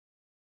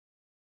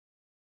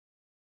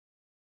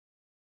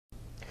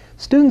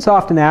Students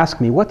often ask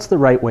me, what's the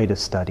right way to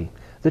study?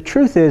 The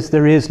truth is,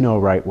 there is no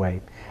right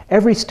way.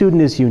 Every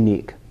student is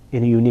unique,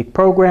 in a unique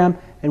program,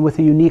 and with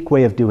a unique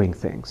way of doing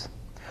things.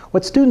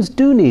 What students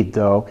do need,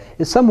 though,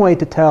 is some way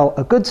to tell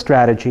a good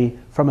strategy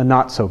from a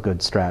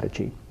not-so-good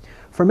strategy.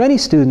 For many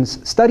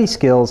students, study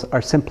skills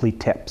are simply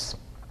tips,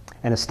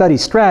 and a study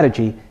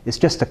strategy is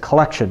just a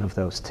collection of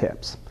those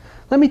tips.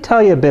 Let me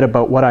tell you a bit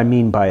about what I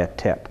mean by a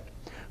tip.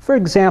 For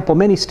example,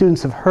 many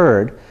students have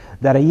heard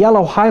that a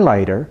yellow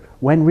highlighter,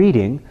 when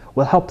reading,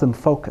 will help them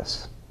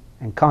focus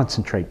and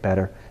concentrate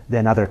better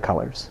than other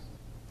colors.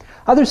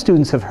 Other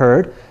students have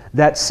heard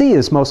that C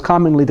is most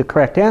commonly the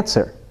correct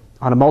answer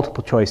on a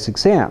multiple choice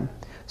exam.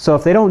 So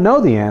if they don't know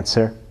the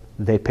answer,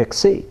 they pick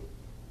C.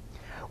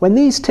 When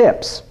these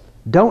tips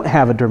don't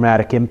have a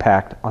dramatic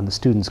impact on the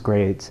student's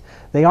grades,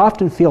 they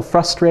often feel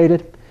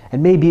frustrated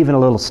and maybe even a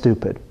little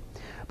stupid.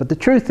 But the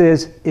truth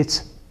is,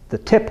 it's the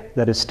tip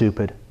that is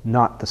stupid,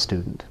 not the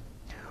student.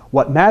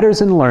 What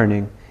matters in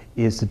learning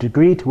is the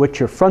degree to which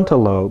your frontal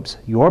lobes,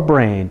 your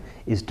brain,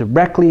 is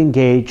directly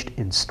engaged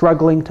in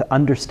struggling to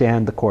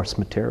understand the course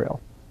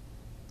material.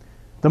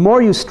 The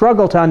more you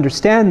struggle to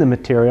understand the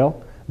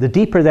material, the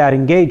deeper that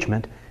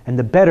engagement, and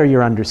the better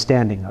your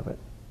understanding of it.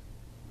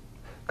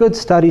 Good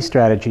study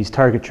strategies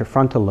target your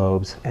frontal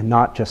lobes and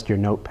not just your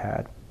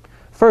notepad.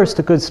 First,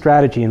 a good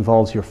strategy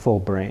involves your full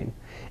brain.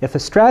 If a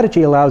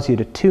strategy allows you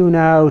to tune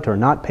out or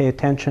not pay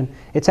attention,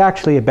 it's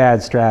actually a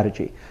bad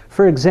strategy.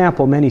 For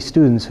example, many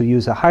students who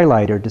use a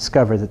highlighter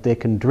discover that they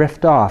can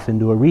drift off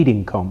into a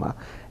reading coma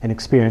and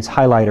experience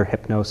highlighter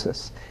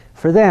hypnosis.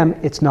 For them,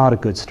 it's not a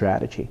good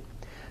strategy.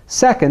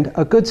 Second,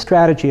 a good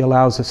strategy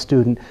allows a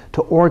student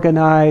to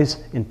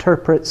organize,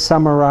 interpret,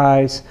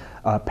 summarize,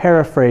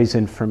 paraphrase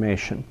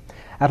information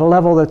at a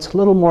level that's a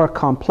little more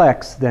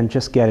complex than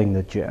just getting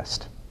the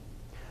gist.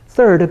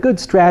 Third, a good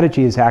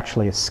strategy is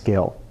actually a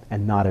skill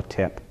and not a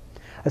tip.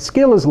 A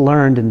skill is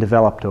learned and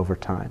developed over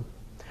time.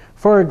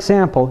 For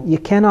example, you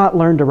cannot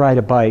learn to ride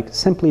a bike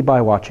simply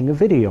by watching a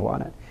video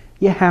on it.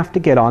 You have to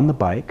get on the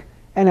bike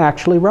and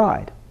actually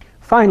ride.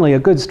 Finally, a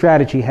good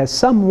strategy has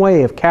some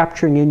way of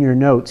capturing in your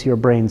notes your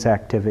brain's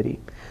activity.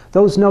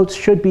 Those notes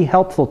should be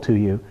helpful to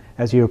you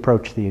as you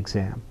approach the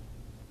exam.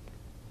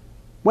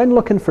 When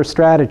looking for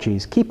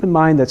strategies, keep in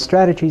mind that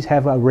strategies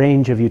have a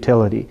range of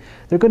utility.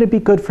 They're going to be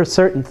good for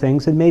certain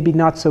things and maybe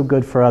not so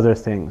good for other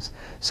things.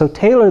 So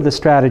tailor the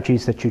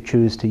strategies that you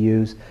choose to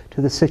use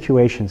to the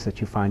situations that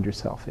you find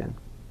yourself in.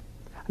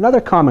 Another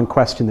common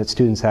question that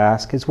students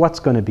ask is, what's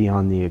going to be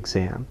on the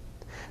exam?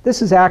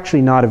 This is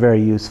actually not a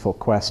very useful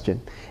question.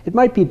 It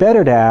might be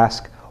better to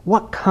ask,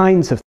 what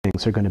kinds of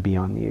things are going to be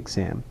on the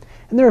exam?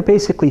 And there are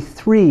basically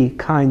three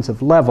kinds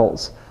of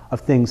levels of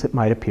things that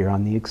might appear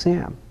on the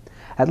exam.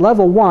 At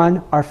level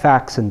 1 are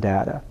facts and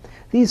data.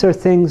 These are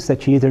things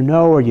that you either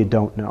know or you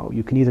don't know.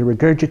 You can either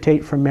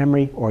regurgitate from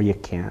memory or you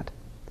can't.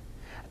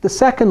 At the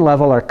second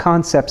level are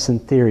concepts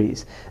and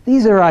theories.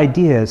 These are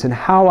ideas and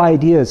how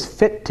ideas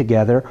fit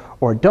together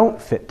or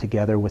don't fit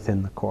together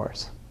within the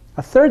course.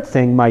 A third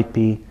thing might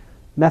be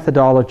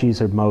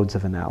methodologies or modes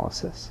of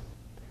analysis.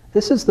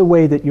 This is the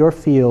way that your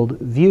field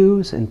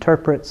views,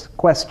 interprets,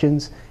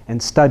 questions,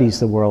 and studies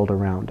the world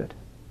around it.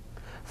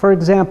 For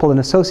example, in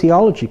a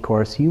sociology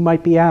course, you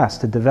might be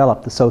asked to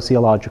develop the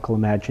sociological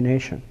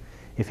imagination.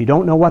 If you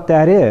don't know what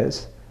that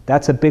is,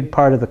 that's a big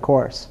part of the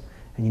course,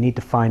 and you need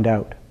to find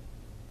out.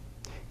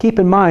 Keep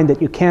in mind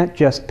that you can't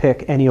just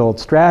pick any old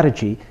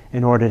strategy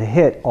in order to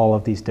hit all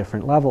of these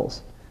different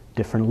levels.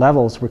 Different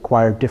levels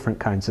require different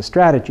kinds of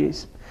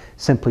strategies.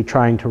 Simply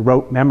trying to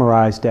rote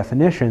memorize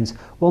definitions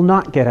will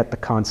not get at the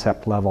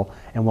concept level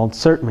and will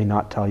certainly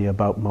not tell you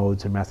about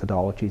modes or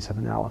methodologies of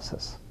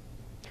analysis.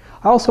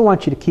 I also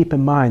want you to keep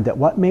in mind that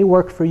what may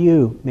work for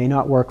you may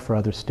not work for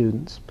other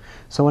students.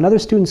 So when other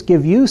students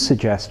give you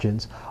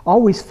suggestions,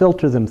 always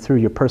filter them through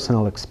your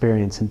personal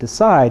experience and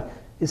decide,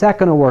 is that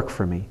going to work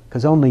for me?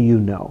 Because only you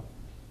know.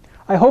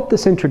 I hope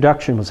this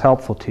introduction was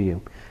helpful to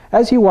you.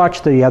 As you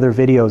watch the other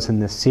videos in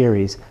this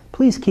series,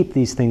 please keep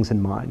these things in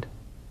mind.